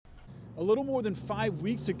A little more than 5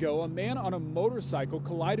 weeks ago, a man on a motorcycle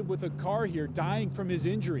collided with a car here, dying from his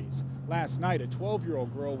injuries. Last night, a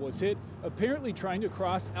 12-year-old girl was hit, apparently trying to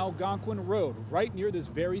cross Algonquin Road, right near this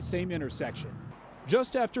very same intersection.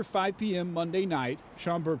 Just after 5 p.m. Monday night,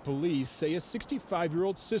 Schaumburg police say a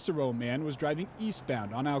 65-year-old Cicero man was driving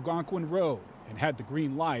eastbound on Algonquin Road and had the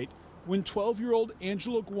green light when 12-year-old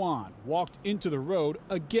Angela Guan walked into the road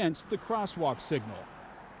against the crosswalk signal.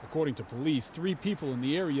 According to police, 3 people in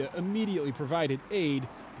the area immediately provided aid,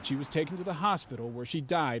 but she was taken to the hospital where she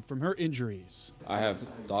died from her injuries. I have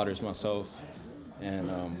daughters myself, and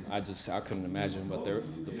I couldn't imagine what the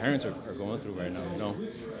parents are going through right now, you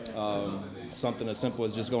know. Something as simple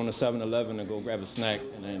as just going to 7-Eleven and go grab a snack,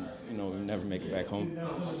 and then, you never make it back home.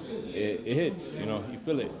 It hits, you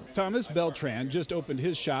feel it. Thomas Beltran just opened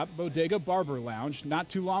his shop, Bodega Barber Lounge, not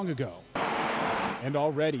too long ago. And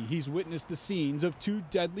already he's witnessed the scenes of 2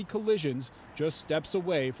 deadly collisions just steps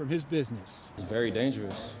away from his business. It's very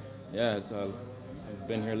dangerous. Yeah, I've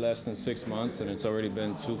been here less than 6 months, and it's already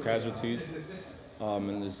been 2 casualties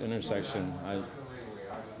in this intersection.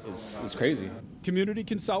 It's crazy. Community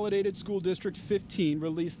Consolidated School District 15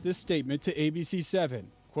 released this statement to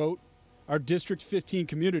ABC7. Quote, "Our District 15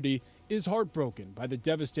 community is heartbroken by the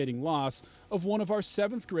devastating loss of one of our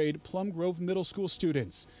 7th grade Plum Grove Middle School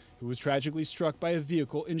students who was tragically struck by a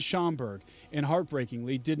vehicle in Schaumburg and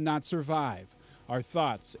heartbreakingly did not survive. Our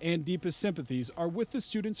thoughts and deepest sympathies are with the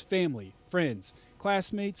student's family, friends,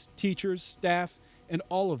 classmates, teachers, staff, and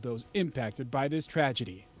all of those impacted by this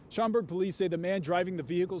tragedy." Schaumburg police say the man driving the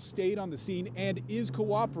vehicle stayed on the scene and is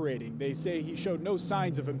cooperating. They say he showed no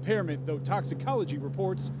signs of impairment, though toxicology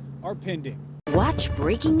reports are pending. Watch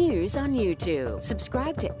breaking news on YouTube.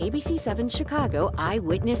 Subscribe to ABC7 Chicago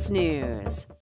Eyewitness News.